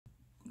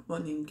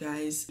Morning,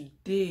 guys.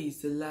 Today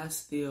is the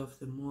last day of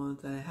the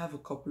month and I have a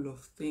couple of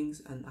things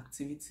and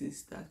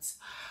activities that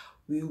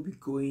will be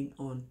going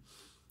on.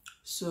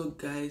 So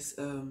guys,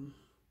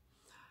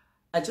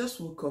 I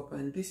just woke up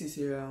and this is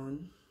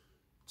around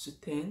to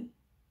 10.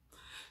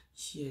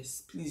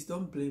 Yes, please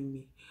don't blame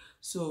me.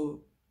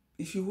 So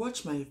if you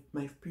watch my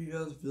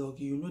previous vlog,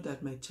 you know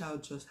that my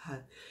child just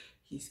had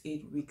his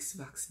 8 weeks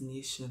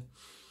vaccination.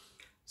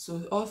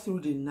 So all through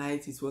the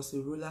night it was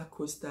a roller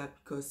coaster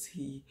because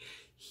he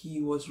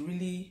was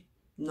really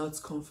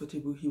not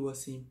comfortable. He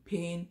was in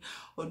pain,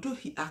 although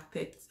he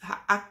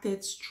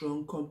acted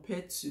strong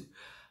compared to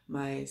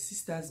my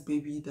sister's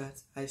baby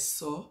that I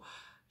saw.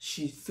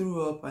 She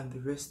threw up and the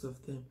rest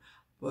of them.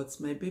 But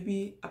my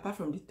baby, apart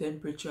from the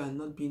temperature and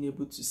not being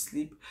able to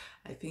sleep,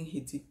 I think he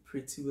did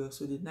pretty well.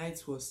 So the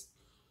night was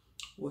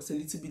a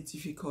little bit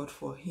difficult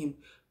for him,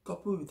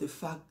 coupled with the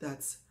fact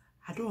that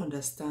I don't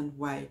understand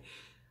why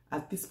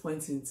at this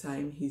point in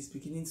time he's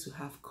beginning to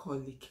have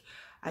colic.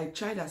 I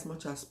tried as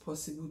much as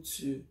possible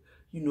to,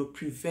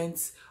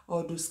 prevent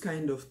all those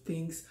kind of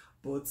things,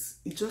 but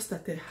it just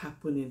started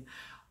happening.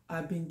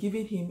 I've been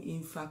giving him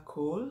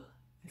Infacol,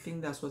 I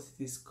think that's what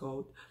it is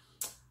called,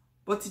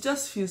 but it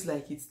just feels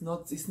like it's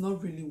not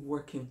really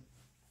working.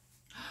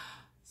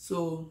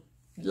 So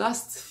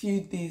last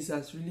few days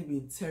has really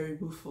been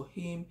terrible for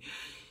him.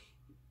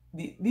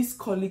 This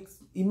colic,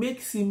 it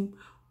makes him,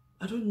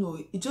 I don't know,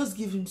 it just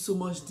gives him so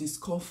much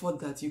discomfort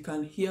that you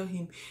can hear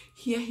him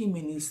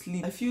in his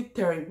sleep. I feel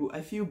terrible.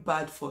 I feel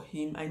bad for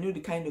him. I know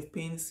the kind of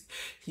pains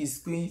he's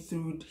going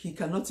through. He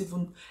cannot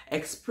even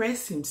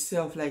express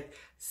himself, like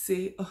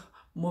say, oh,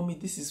 mommy,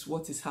 this is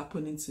what is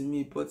happening to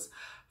me. But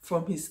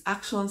from his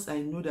actions,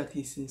 I know that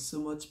he's in so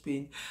much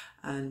pain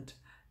and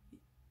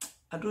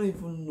I don't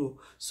even know.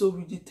 So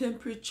with the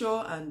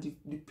temperature and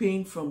the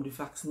pain from the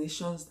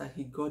vaccinations that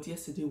he got,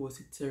 yesterday was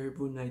a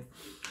terrible night.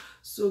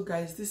 So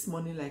guys, this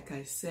morning, like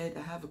I said,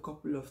 I have a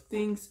couple of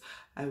things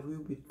I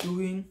will be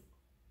doing.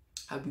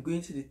 I'll be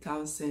going to the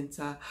town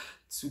center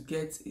to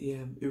get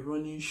a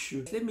running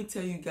shoe. Let me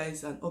tell you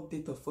guys an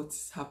update of what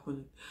is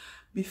happening.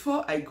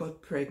 Before I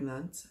got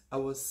pregnant, I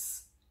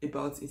was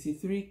about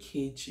 83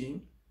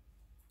 kg.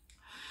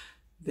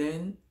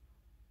 Then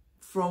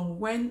from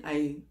when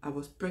I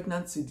was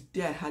pregnant to the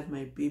day I had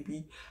my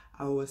baby,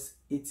 I was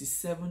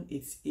 87,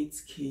 88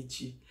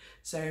 kg.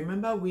 So I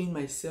remember weighing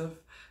myself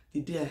the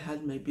day I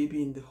had my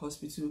baby in the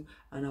hospital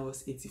and I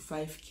was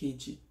 85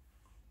 kg.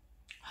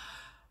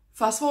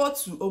 Fast forward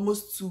to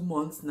almost 2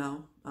 months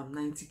now, I'm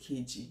 90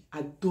 kg.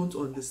 I don't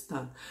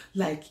understand.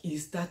 Like,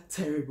 is that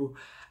terrible?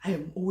 I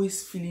am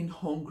always feeling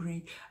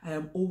hungry.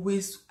 I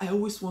always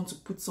want to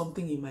put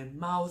something in my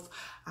mouth.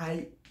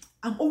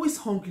 I'm always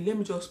hungry. Let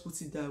me just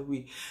put it that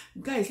way.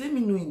 Guys, let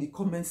me know in the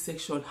comment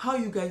section how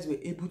you guys were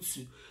able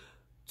to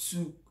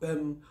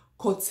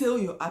curtail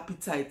your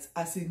appetite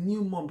as a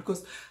new mom,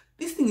 because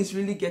this thing is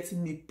really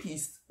getting me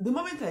pissed. The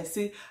moment I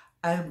say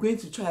I am going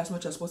to try as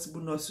much as possible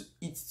not to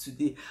eat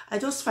today, I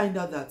just find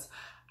out that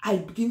I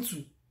begin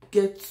to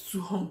get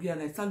too hungry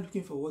and I start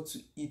looking for what to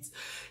eat.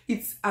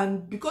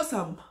 And because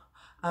I'm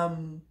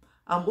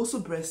also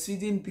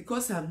breastfeeding,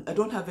 because I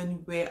don't have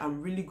anywhere I'm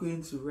really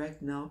going to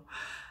right now,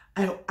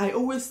 I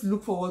always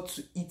look forward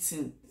to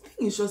eating. The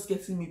thing is just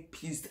getting me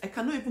pissed. I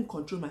cannot even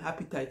control my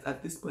appetite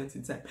at this point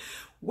in time.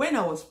 When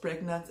I was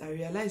pregnant, I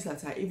realized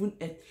that I even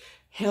ate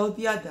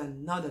healthier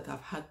than now that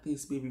I've had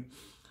this baby.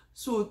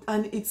 So,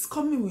 and it's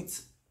coming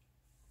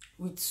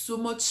with so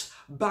much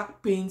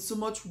back pain, so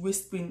much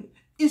waist pain.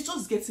 It's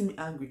just getting me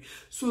angry.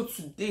 So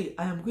today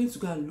I am going to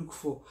go and look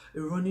for a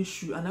running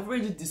shoe, and I've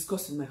already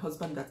discussed with my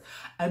husband that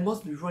I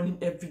must be running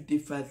every day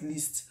for at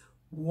least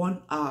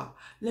 1 hour.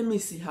 Let me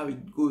see how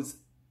it goes.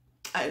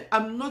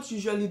 I'm not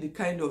usually the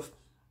kind of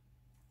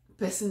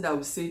person that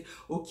will say,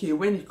 okay,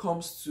 when it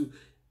comes to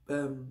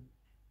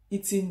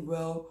eating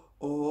well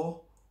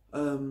or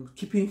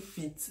keeping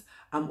fit,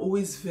 I'm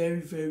always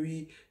very,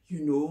 very,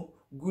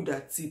 good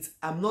at it.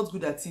 I'm not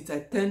good at it. I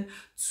tend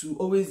to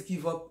always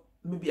give up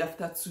maybe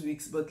after 2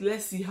 weeks, but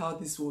let's see how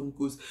this one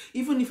goes.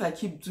 Even if I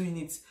keep doing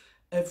it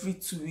every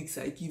 2 weeks,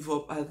 I give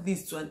up, at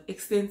least to an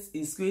extent,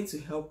 it's going to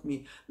help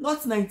me.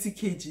 Not 90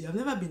 kg. I've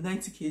never been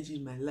 90 kg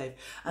in my life,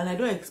 and I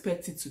don't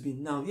expect it to be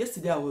now.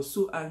 Yesterday, I was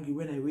so angry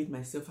when I weighed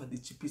myself at the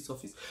GP's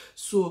office.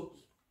 So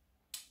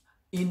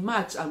in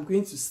March, I'm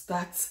going to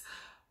start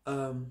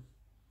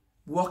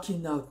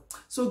working out.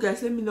 So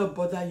guys, let me not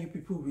bother you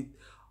people with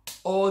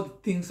all the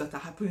things that are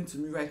happening to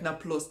me right now.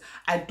 Plus,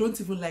 I don't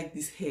even like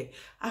this hair.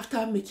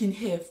 After making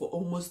hair for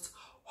almost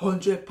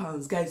 100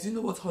 pounds, guys, you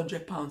know what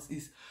 100 pounds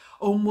is?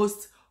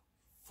 Almost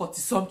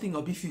 40 something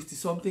or be 50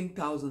 something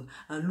thousand.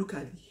 And look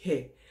at the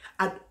hair.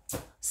 And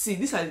see,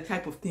 these are the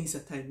type of things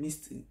that I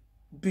missed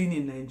being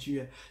in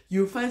Nigeria.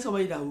 You'll find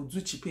somebody that will do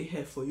cheaper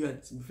hair for you and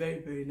it's very,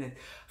 very nice.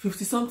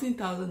 50 something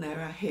thousand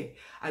naira hair.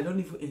 I don't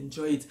even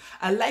enjoy it.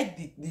 I like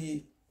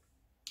the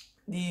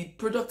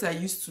product I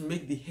used to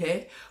make the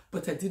hair,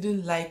 but I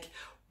didn't like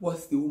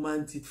what the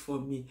woman did for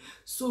me.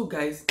 So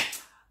guys,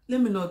 let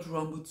me not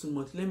rumble too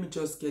much. Let me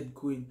just get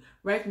going.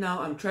 Right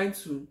now, I'm trying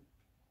to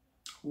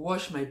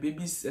wash my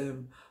baby's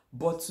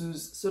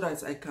bottles so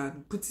that I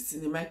can put it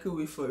in the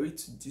microwave for it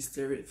to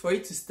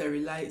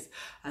sterilize.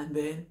 And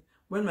then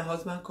when my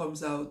husband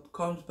comes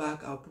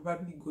back, I'll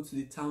probably go to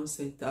the town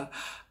center.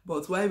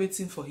 But while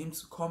waiting for him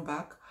to come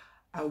back,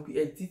 I'll be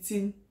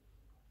editing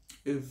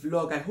a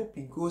vlog. I hope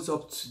it goes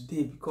up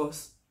today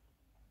because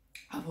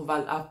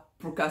I've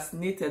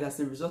procrastinated as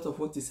a result of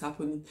what is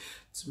happening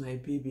to my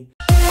baby.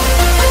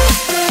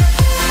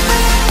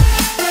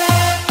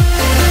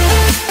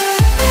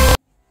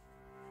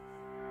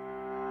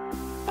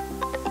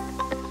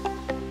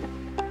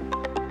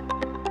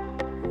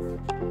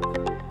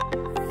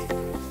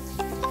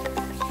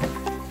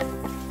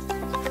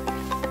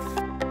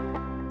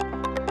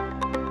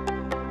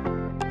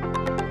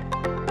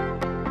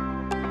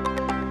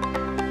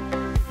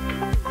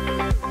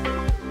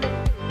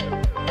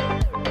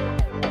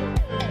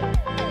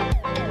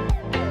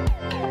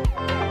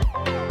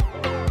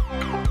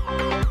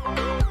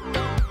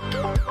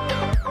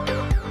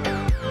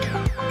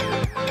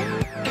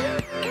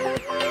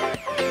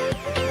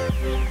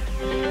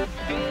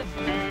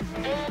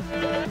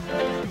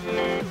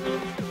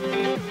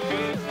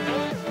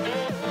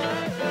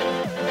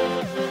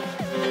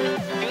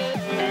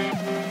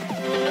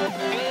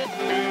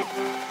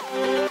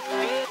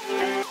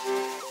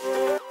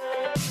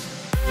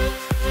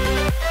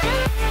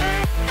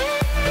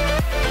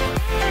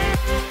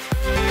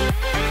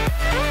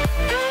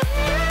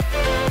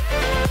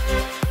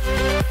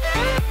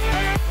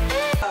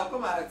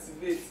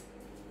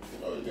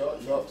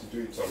 You have to do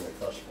it on the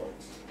cash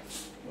point.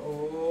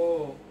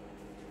 Oh,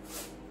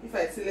 if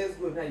I say let's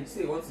go now, you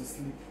say you want to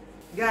sleep.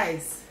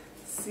 Guys,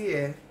 see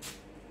here.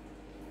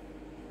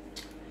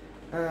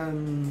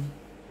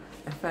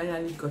 I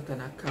finally got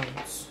an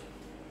account.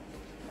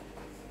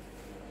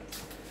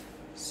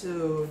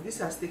 So this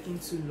has taken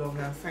too long,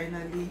 and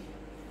finally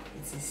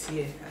it is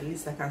here. At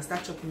least I can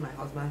start chopping my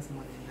husband's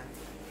money now.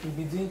 We'll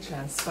be doing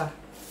transfer.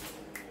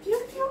 Pew,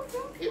 pew,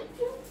 pew, pew,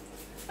 pew.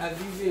 And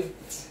we will.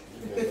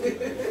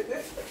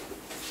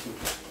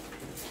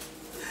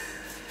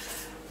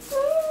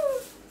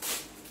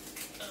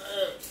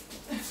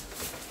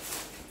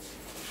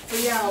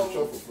 Yeah, no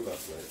chop for food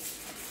last night.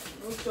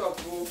 No chop.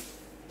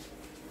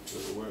 So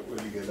where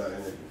do you get that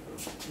energy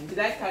from? Did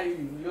I carry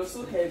you? You're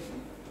so heavy.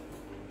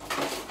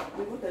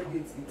 What I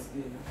get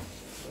today now?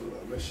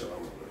 I'm not sure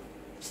I'm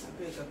I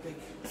beg.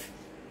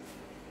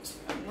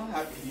 I'm not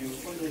happy, you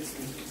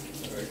honestly.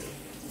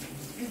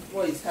 This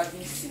boy is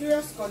having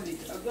serious colic.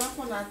 I'm going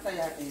for an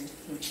attire.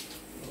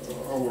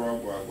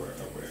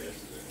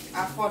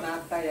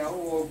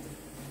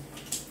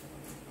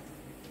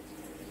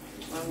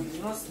 And we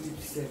did not sleep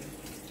safe.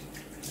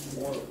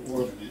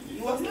 What did you eat?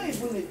 It was not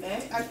even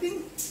I think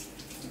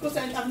because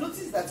I've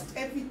noticed that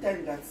every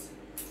time that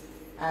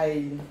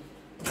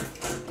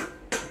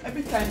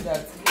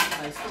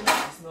my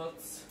stomach is not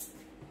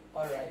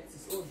alright,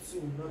 its own too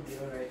will not be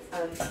alright.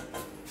 And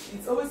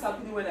it's always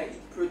happening when I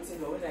eat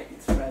protein or when I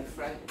eat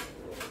fried.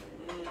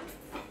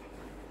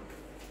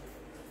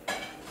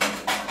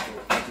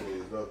 Protein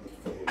is not good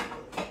for him. I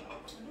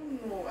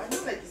don't know. I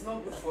know like it's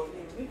not good for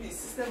him. Maybe his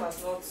system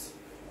has not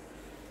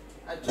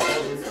adjusted.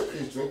 Oh, the milk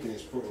he's drinking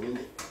is protein, isn't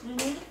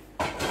it?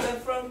 Then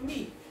from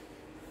me,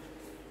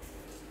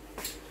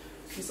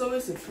 it's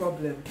always a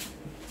problem.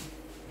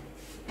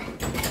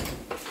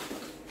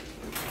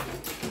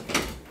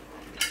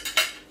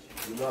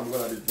 You know I'm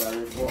gonna be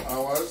driving 4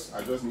 hours.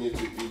 I just need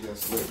to eat and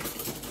sleep.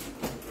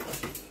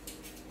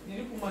 Did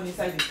you put money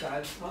inside the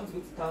card? I want to go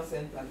to town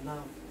center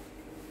now.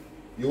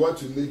 You want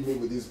to leave me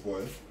with this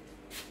boy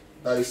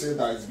that you say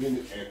that it's been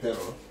a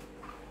terror?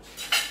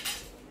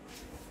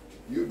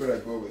 You better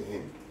go with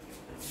him.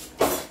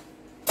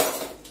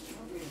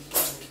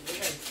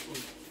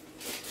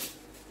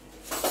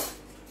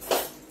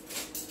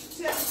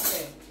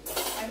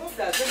 I hope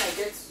that when I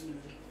get to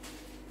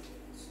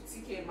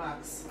TK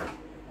Maxx,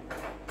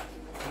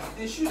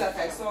 the shoe that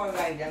I saw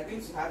online, they are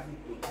going to have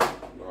it.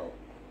 No.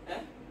 Eh?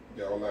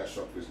 The online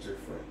shop is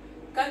different.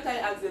 Can't I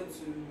ask them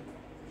to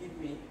give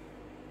me?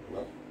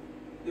 No.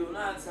 They will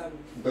not answer me.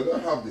 They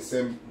don't have the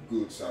same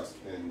goods as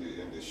in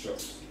the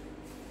shops.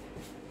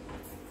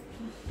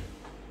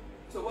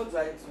 So what do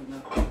I do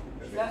now?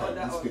 Every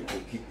time these people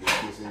keep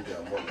increasing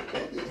their money.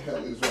 What the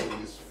hell is wrong with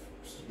these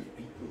stupid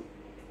people?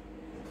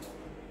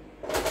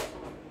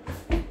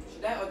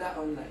 Should I order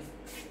online?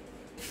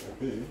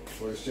 Okay,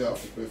 but you still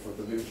have to pay for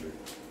delivery.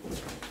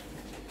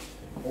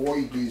 Or what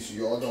you do is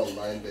you order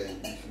online,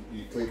 then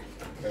you click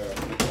on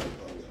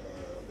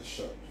the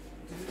shop.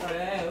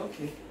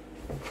 Okay.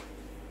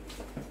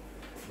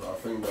 But I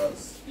think that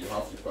you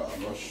have to pay.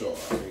 I'm not sure. I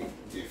think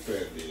they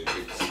fare a bit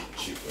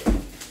cheaper.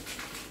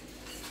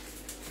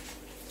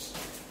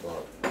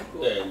 But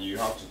then you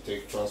have to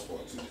take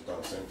transport to the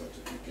town center to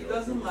pick it up. It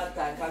doesn't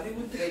matter. I can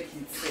even trek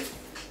it.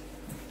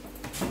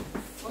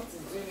 What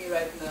is doing me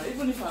right now?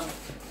 Even if I'm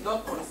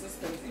not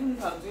consistent, even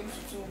if I'm doing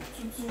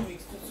two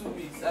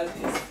weeks, at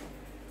least.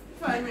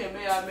 If I may 1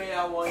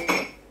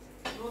 year,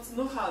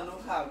 no how,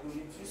 will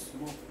reduce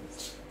more.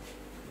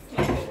 I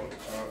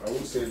I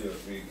won't say you're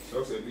big.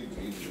 Just a bit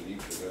big to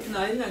eat for that.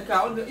 No,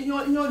 you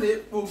know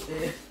the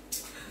okay.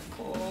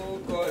 Oh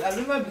God, I've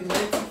never been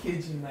 90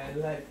 kg in my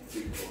life.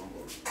 Big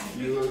combo.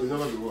 You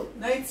never be what?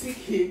 90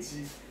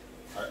 kg.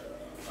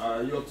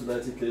 Are you up to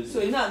 90 kg?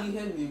 So you know I'm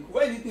eating milk.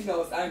 Why do you think I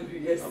was angry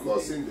yesterday? I'm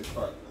not saying the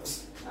fact.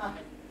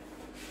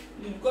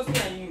 Because me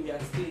and you we are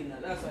staying now.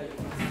 That's why you're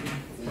staying.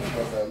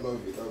 Because I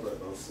love it. That's why I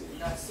don't say it.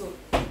 That's so.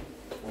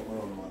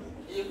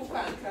 You cook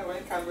and cry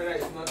when camera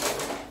is not on.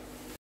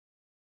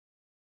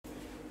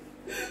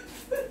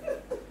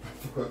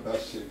 Forgot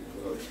that shit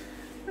because.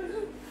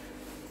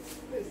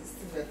 Where's this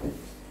thing that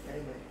I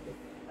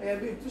oh yeah,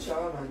 babe, do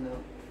shawarma now.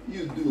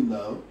 You do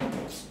now.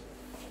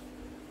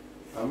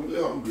 I'm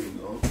really hungry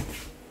now.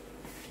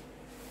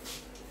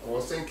 I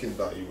was thinking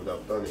that you would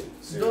have done it.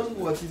 Seriously. Don't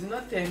what? You did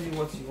not tell me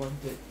what you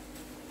wanted.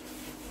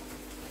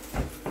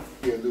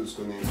 Yeah, Luke's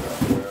going to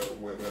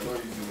we're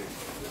not using it.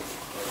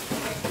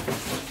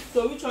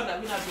 So which one are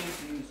we not going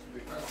to use?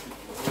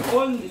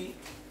 Only.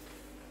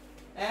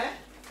 Eh?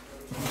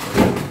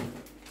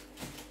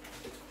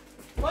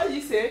 What did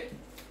you say?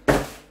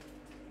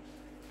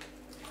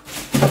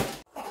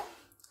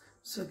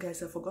 So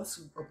guys, I forgot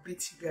to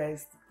update you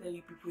guys to tell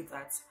you people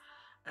that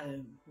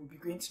we'll be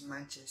going to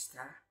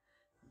Manchester.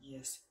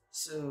 Yes.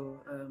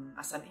 So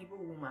as an Igbo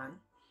woman,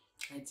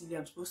 ideally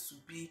I'm supposed to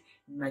be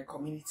in my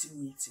community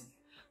meeting.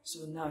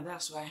 So now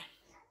that's why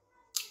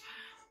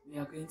we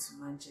are going to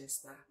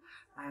Manchester,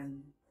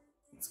 and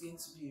it's going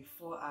to be a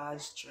 4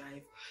 hours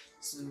drive.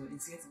 So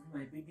it's going to be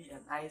my baby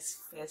and I's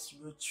first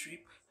road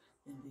trip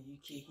in the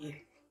UK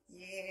here.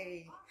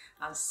 Yay!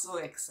 I'm so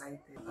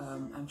excited.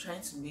 I'm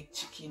trying to make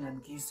chicken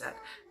and gizzard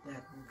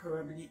that we'll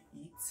probably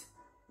eat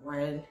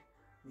while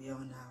we're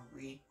on our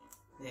way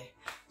there.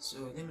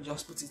 So let me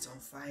just put it on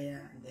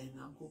fire, and then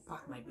I'll go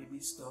pack my baby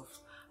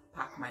stuff,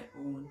 pack my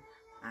own,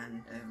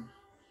 and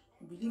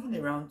we'll be leaving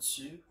around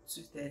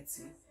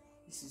 2:30.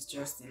 This is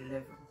just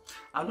 11.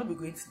 I'll not be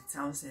going to the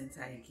town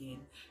center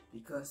again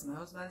because my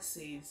husband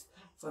says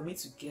for me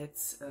to get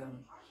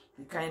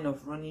the kind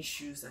of running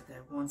shoes that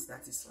I want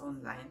that is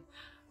online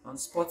on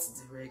Sports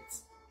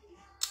Direct,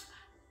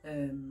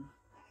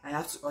 I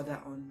have to order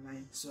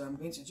online. So I'm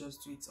going to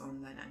just do it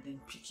online and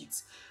then pick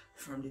it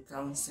from the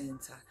town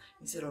center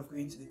instead of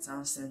going to the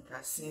town center,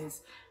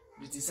 since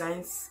the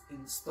designs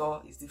in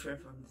store is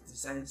different from the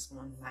designs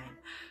online.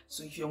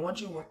 So if you're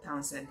wondering what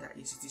town center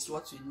is, it is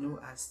what we know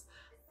as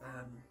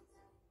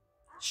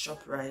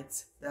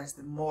ShopRite. That's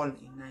the mall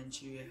in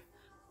Nigeria.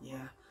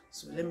 Yeah.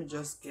 So let me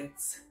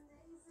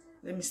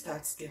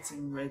start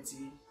getting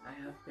ready. I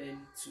have barely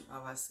 2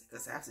 hours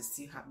because I have to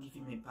still give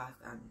him a bath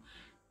and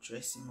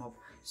dress him up.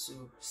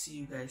 So see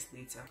you guys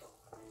later.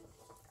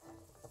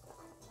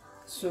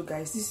 So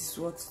guys, this is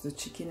what the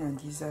chicken and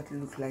gizzard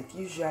look like.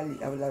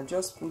 Usually I would have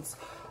just put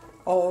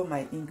all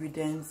my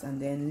ingredients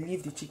and then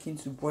leave the chicken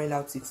to boil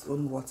out its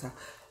own water.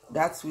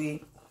 That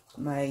way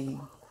my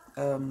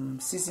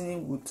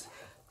seasoning would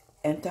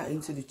enter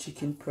into the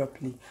chicken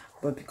properly.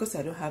 But because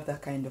I don't have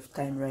that kind of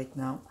time right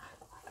now,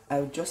 I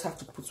would just have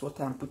to put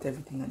water and put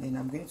everything, and then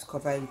I'm going to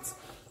cover it,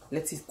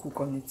 let it cook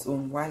on its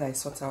own while I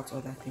sort out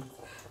other things.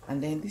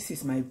 And then this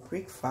is my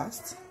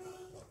breakfast.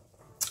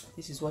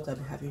 This is what I'll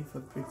be having for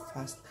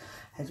breakfast.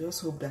 I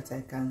just hope that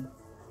I can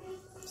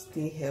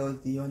stay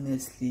healthy,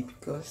 honestly,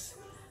 because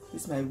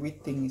this my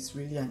weight thing is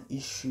really an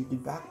issue. The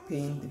back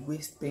pain, the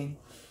waist pain,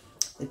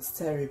 it's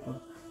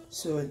terrible.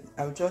 So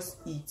I'll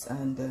just eat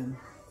and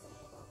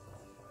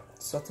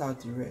sort out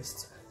the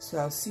rest. So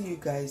I'll see you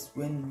guys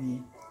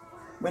when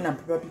I'm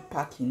probably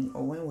packing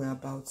or when we're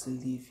about to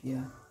leave.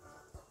 Yeah.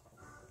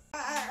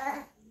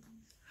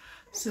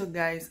 So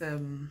guys,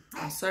 I'm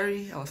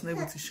sorry I was not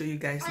able to show you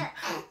guys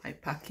my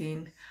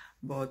packing,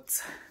 but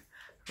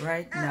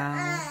right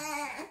now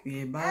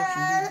we're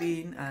about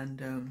leaving,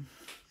 and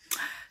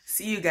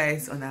see you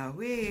guys on our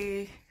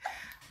way.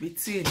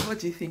 Between, what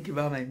do you think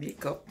about my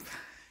makeup?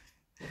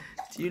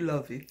 Do you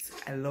love it?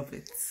 I love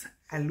it.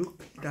 I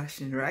look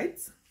dashing, right?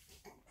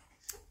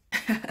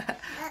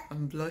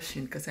 I'm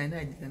blushing because I know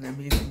I did an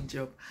amazing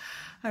job.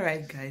 All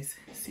right guys,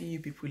 see you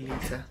people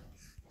later.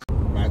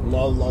 Right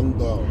now,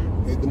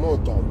 London. Hey, the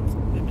motor.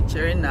 We'll be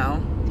cheering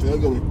now.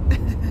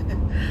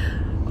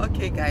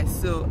 Okay guys,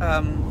 so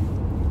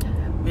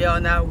we are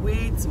on our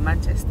way to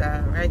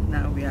Manchester. Right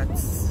now we are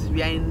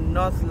in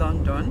North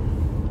London.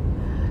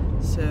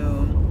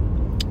 So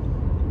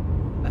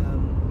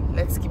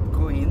let's keep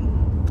going.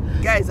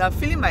 Guys, I'm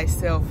feeling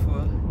myself.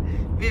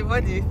 Babe,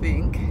 what do you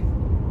think?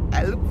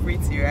 I look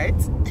pretty, right?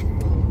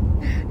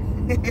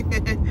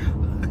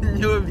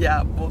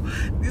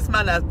 This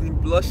man has been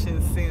blushing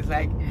since,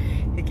 like,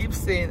 he keeps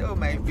saying, oh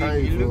my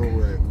baby, you look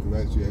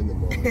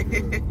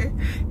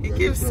he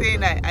keeps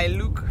saying I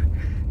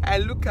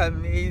look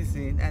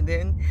amazing. And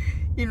then,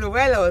 you know,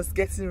 while I was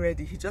getting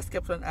ready, he just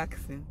kept on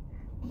asking,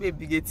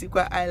 baby, get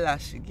equal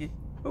eyelash again.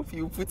 Hope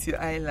you put your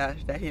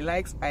eyelash, that he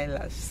likes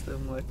eyelash so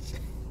much.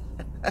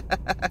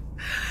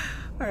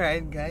 All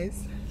right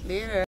guys,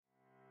 later.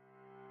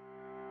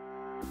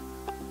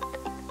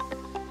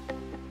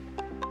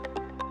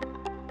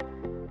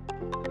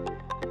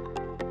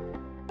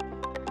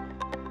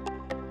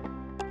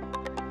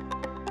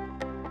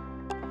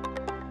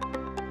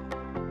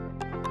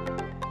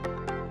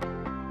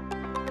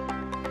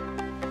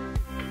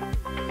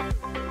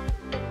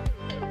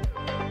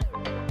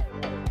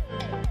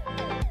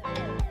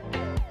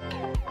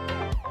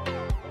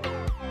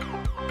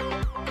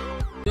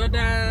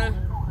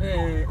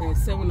 other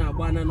 7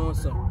 abana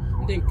also.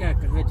 Then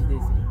kaka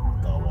hajidesi.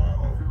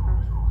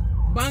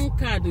 Bank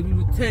card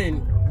rule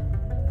 10.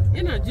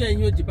 You know, Jane,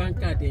 you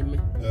bank card, me.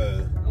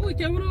 We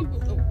can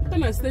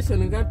run a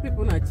station and got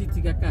people not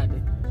cheating a card.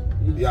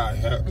 Yeah,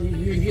 yeah.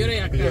 You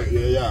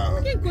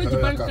go to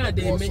bank card,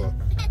 me.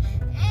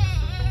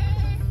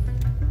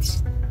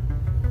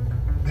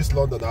 This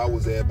London, I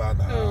was there by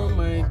now. Oh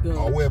my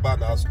God. Whereby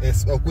now,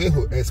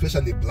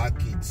 especially black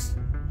kids,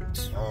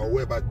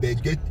 whereby they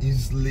get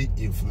easily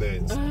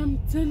influenced. I'm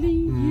telling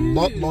you.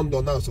 Not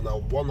London now, so now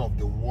one of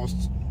the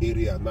worst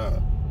area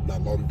now.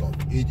 London.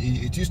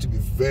 It used to be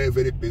very,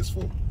 very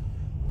peaceful,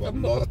 but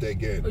not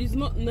again. It's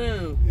not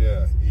now.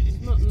 Yeah,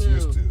 it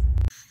used to.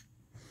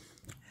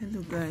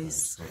 Hello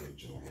guys.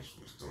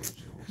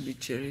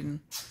 Bicherin.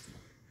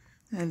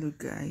 Hello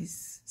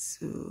guys.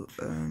 So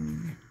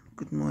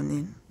good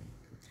morning.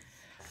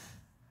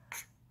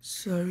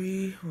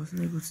 Sorry I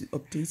wasn't able to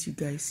update you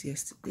guys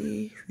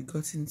yesterday. We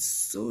got in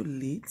so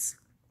late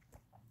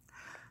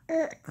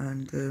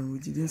and we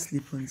didn't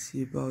sleep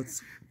until about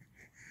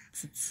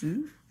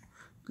 2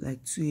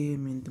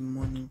 a.m. in the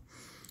morning.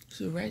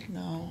 So right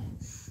now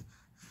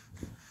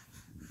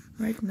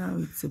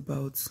it's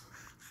about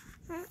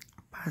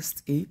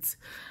past 8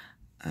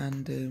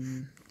 and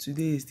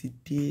today is the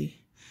day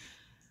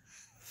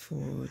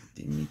for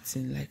the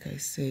meeting, like I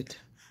said.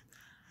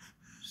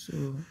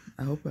 So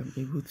I hope I'm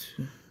able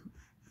to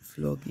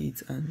vlog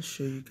it and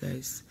show you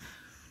guys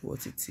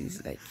what it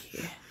is like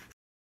here.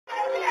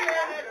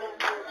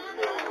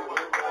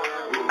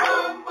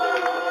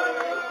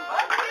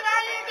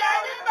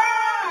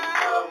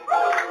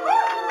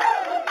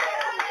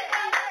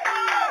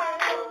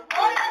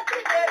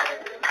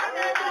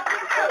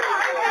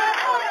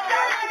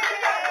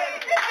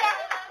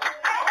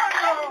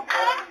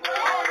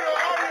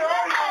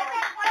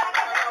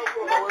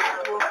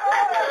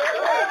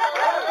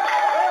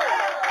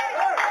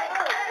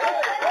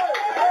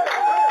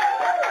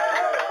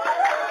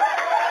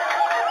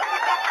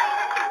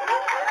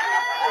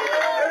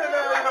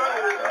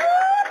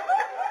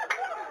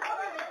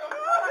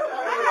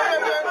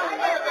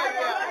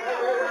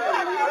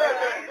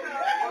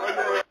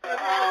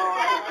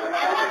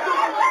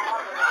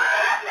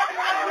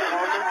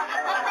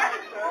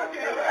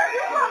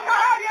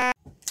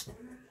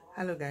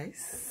 Hello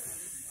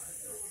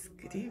guys,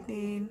 good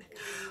evening.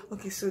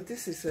 Okay, so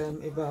this is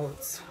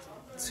about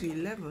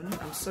 2:11.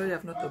 I'm sorry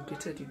I've not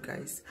updated you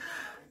guys,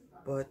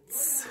 but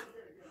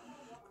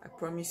I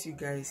promise you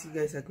guys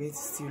are going to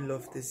still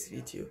love this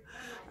video.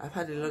 I've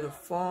had a lot of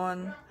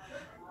fun.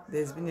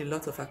 There's been a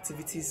lot of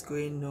activities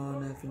going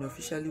on. I've been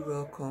officially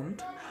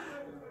welcomed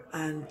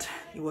and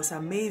it was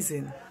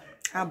amazing.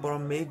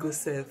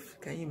 Self.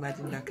 Can you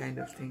imagine that kind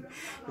of thing?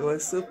 It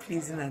was so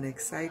pleasing and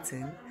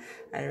exciting.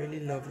 I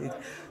really loved it.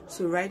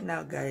 So right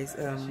now guys,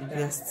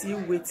 we are still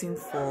waiting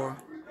for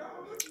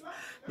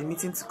the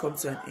meeting to come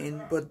to an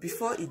end, but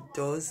before it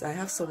does, I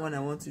have someone I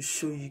want to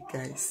show you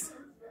guys.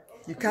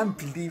 You can't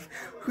believe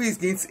who is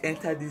going to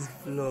enter this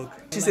vlog.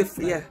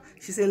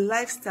 She's a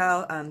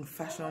lifestyle and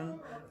fashion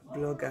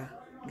blogger,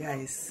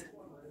 guys.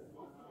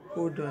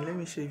 Hold on, let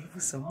me show you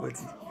people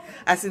somebody.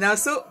 As in, I'm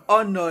so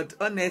honored,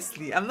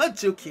 honestly. I'm not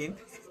joking.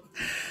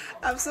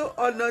 I'm so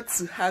honored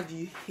to have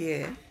you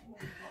here.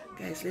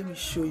 Guys, let me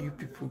show you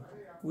people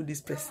who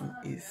this person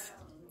is.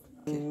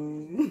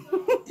 Okay.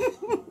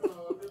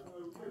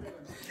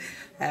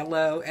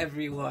 Hello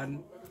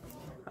everyone.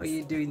 How are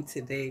you doing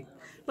today?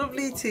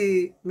 Lovely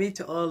to meet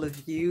all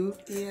of you,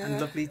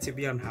 and lovely to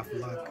be on her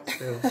vlog.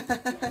 So.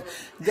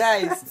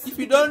 Guys, if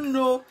you don't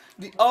know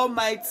the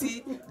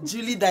almighty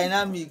Julie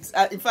Dynamics,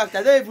 in fact,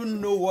 I don't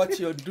even know what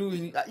you're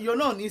doing. You're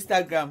not on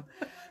Instagram.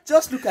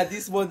 Just look at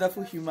this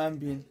wonderful human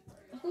being.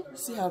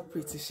 See how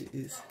pretty she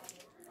is.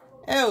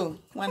 Oh,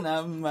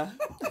 I'm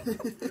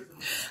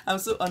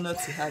so honored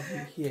to have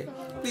you here.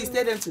 Please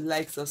tell them to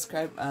like,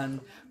 subscribe, and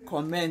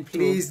comment.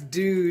 Please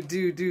do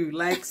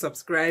like,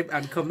 subscribe,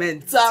 and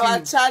comment to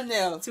our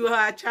channel. To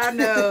our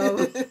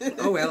channel.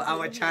 Oh well,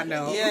 our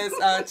channel. Yes,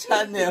 our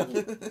channel.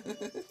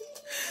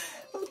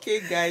 Okay,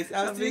 guys.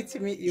 I'll Lovely to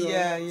meet you.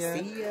 Yeah.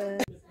 See ya.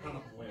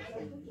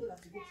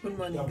 Good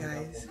morning,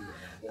 guys.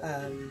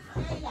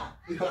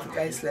 Hope you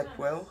guys slept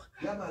well.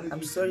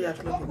 I'm sorry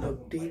I've not been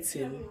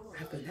updating.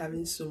 I've been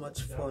having so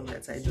much fun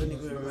that I don't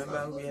even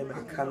remember where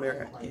my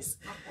camera is.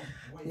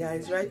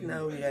 Guys, right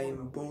now we are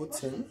in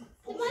Bolton.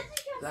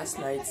 Last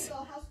night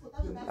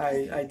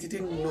I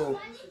didn't know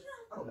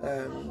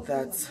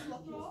that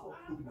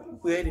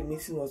where the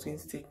meeting was going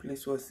to take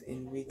place was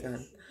in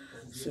Wigan.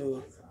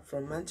 So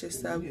from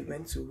Manchester we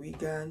went to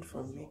Wigan.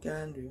 From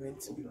Wigan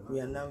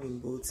we are now in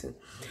Bolton,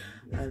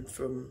 and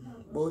from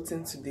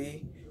Bolton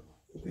today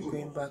we'll be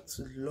going back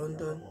to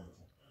London,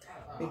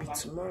 maybe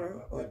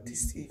tomorrow or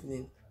this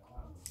evening.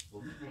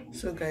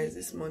 So guys,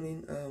 this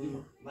morning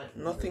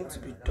nothing to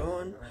be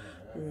done.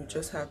 We will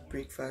just have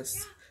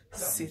breakfast,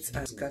 sit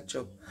and catch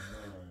up.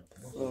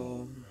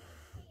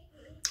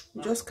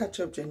 Just catch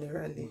up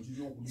generally.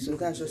 So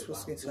that's just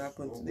what's going to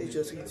happen today. It's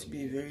just going to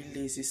be a very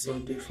lazy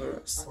Sunday for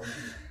us.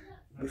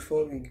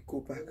 before we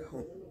go back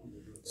home.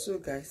 So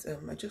guys,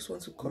 I just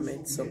want to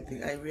comment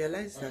something. I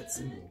realized that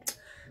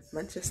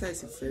Manchester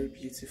is a very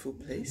beautiful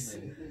place.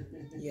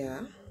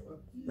 Yeah,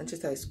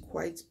 Manchester is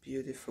quite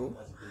beautiful,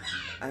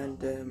 and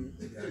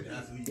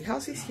the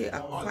houses here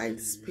are quite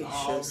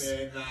spacious,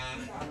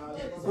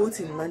 both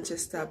in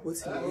Manchester,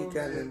 both in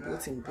Wigan, and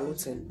both in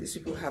Bolton. These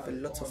people have a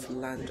lot of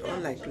land,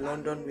 unlike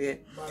London where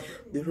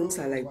the rooms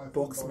are like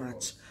box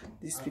match.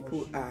 These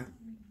people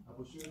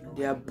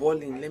they are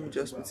balling. Let me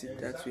just put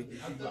it that way.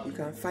 You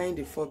can find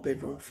a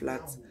 4-bedroom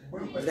flat.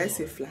 Did I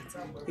say flat?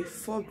 A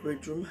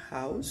 4-bedroom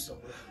house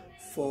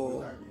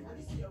for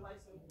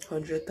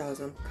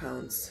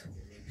 £100,000.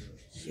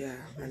 Yeah,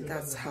 and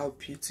that's how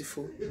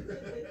beautiful,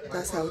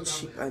 that's how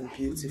cheap and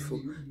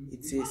beautiful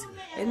it is.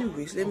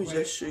 Anyways, let me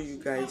just show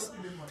you guys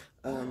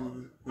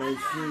my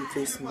view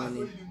this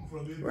morning,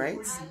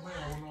 right?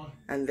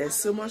 And there's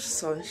so much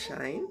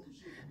sunshine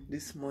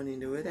this morning.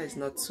 The weather is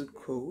not too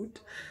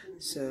cold,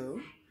 so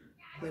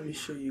let me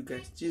show you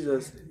guys.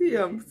 Jesus,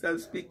 yeah, I'm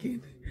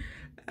speaking.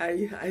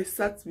 I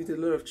sat with a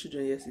lot of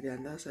children yesterday,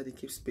 and that's how they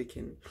keep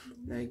speaking.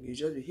 Like, you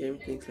just be hearing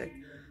things like,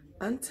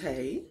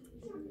 "Auntie,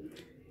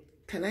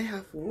 can I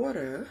have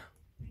water?"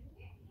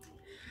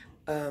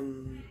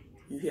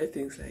 You hear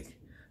things like,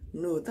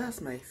 "No, that's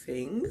my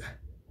thing."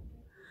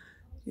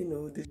 You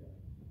know this.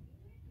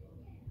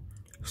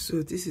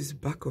 So this is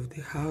back of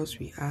the house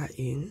we are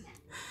in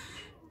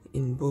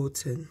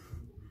Bolton.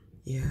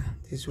 Yeah,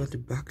 this is what the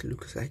back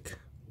looks like.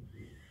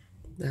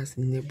 That's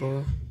the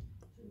neighbor.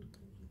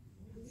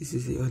 This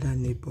is the other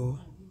neighbor.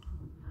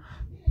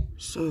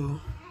 So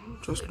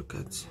just look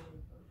at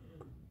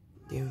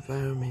the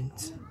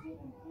environment.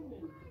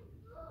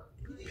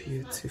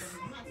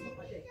 Beautiful.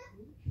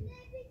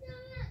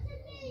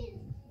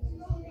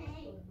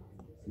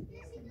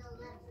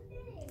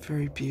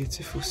 Very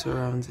beautiful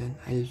surrounding.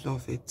 I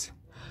love it.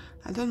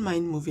 I don't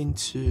mind moving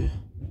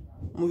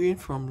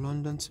from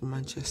London to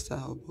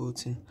Manchester or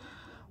Bolton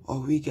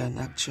or Wigan.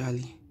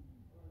 Actually,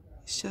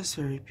 it's just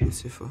very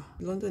beautiful.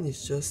 London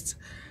is just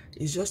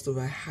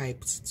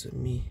overhyped to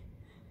me.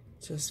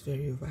 Just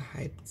very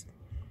overhyped.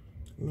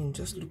 I mean,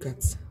 just look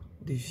at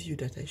the view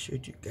that I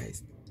showed you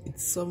guys.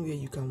 It's somewhere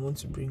you can want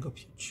to bring up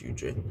your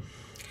children,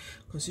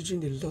 considering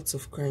the lots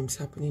of crimes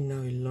happening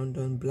now in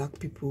London. Black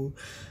people,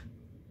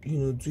 you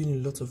know, doing a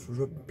lot of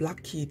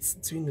black kids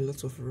doing a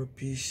lot of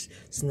rubbish,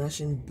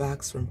 snatching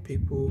bags from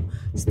people,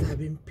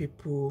 stabbing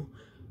people,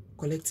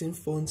 collecting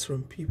phones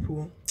from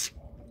people.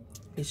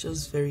 It's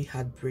just very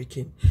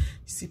heartbreaking. You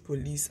see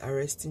police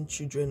arresting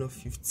children of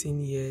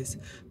 15 years,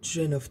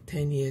 children of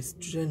 10 years,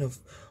 children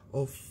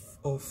of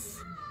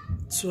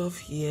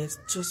 12 years,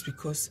 just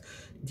because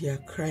they are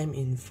crime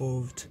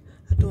involved.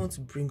 I don't want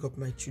to bring up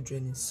my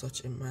children in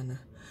such a manner.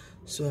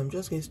 So I'm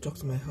just going to talk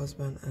to my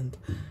husband, and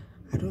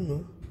I don't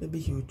know, maybe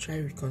he will try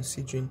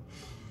reconsidering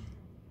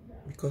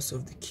because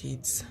of the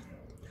kids.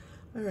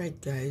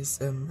 Alright guys,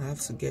 I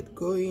have to get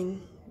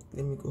going.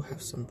 Let me go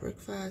have some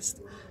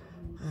breakfast,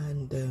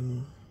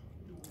 and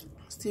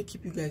still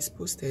keep you guys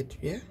posted.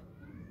 Yeah,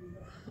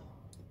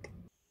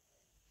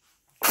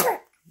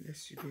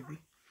 bless you, baby.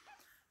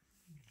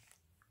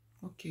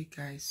 Okay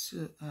guys,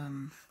 so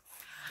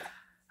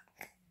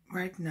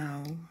right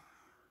now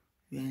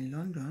we're in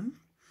London.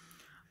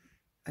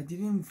 I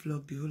didn't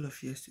vlog the whole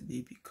of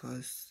yesterday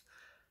because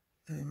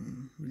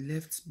we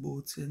left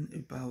Bolton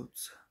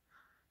about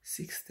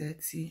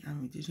 6:30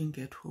 and we didn't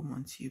get home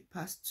until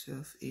past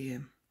 12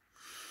 a.m.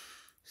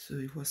 So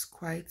it was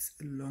quite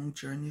a long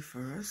journey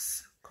for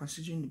us,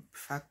 considering the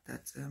fact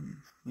that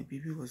my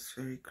baby was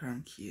very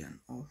cranky and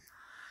all.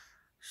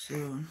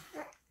 So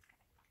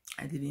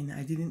I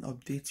didn't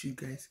update you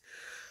guys.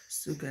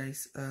 So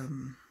guys,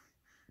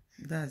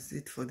 that's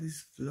it for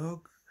this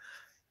vlog.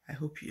 I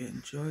hope you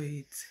enjoy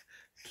it.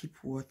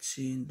 Keep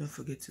watching. Don't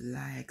forget to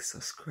like,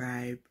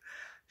 subscribe,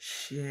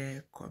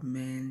 share,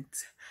 comment.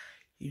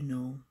 You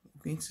know,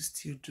 we're going to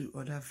still do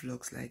other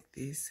vlogs like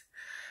this.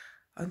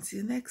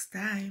 Until next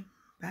time,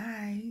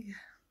 bye.